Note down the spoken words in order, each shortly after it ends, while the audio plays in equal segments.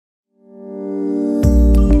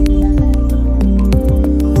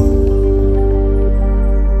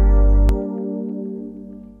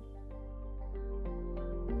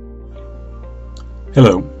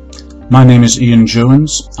Hello, my name is Ian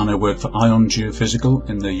Jones and I work for Ion Geophysical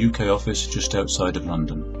in the UK office just outside of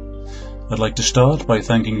London. I'd like to start by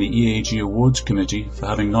thanking the EAG Awards Committee for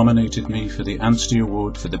having nominated me for the Anstey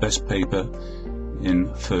Award for the Best Paper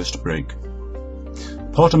in First Break.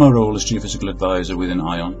 Part of my role as Geophysical Advisor within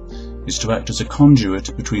Ion is to act as a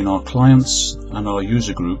conduit between our clients and our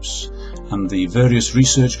user groups and the various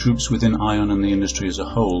research groups within Ion and the industry as a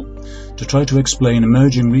whole to try to explain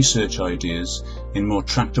emerging research ideas in more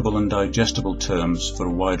tractable and digestible terms for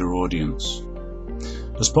a wider audience.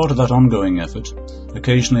 As part of that ongoing effort,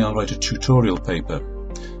 occasionally I'll write a tutorial paper,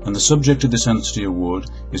 and the subject of this Anstey Award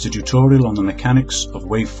is a tutorial on the mechanics of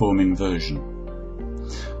waveform inversion.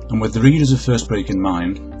 And with the readers of First Break in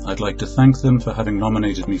mind, I'd like to thank them for having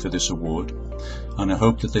nominated me for this award, and I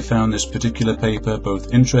hope that they found this particular paper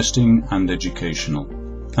both interesting and educational.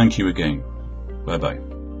 Thank you again. Bye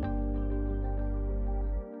bye.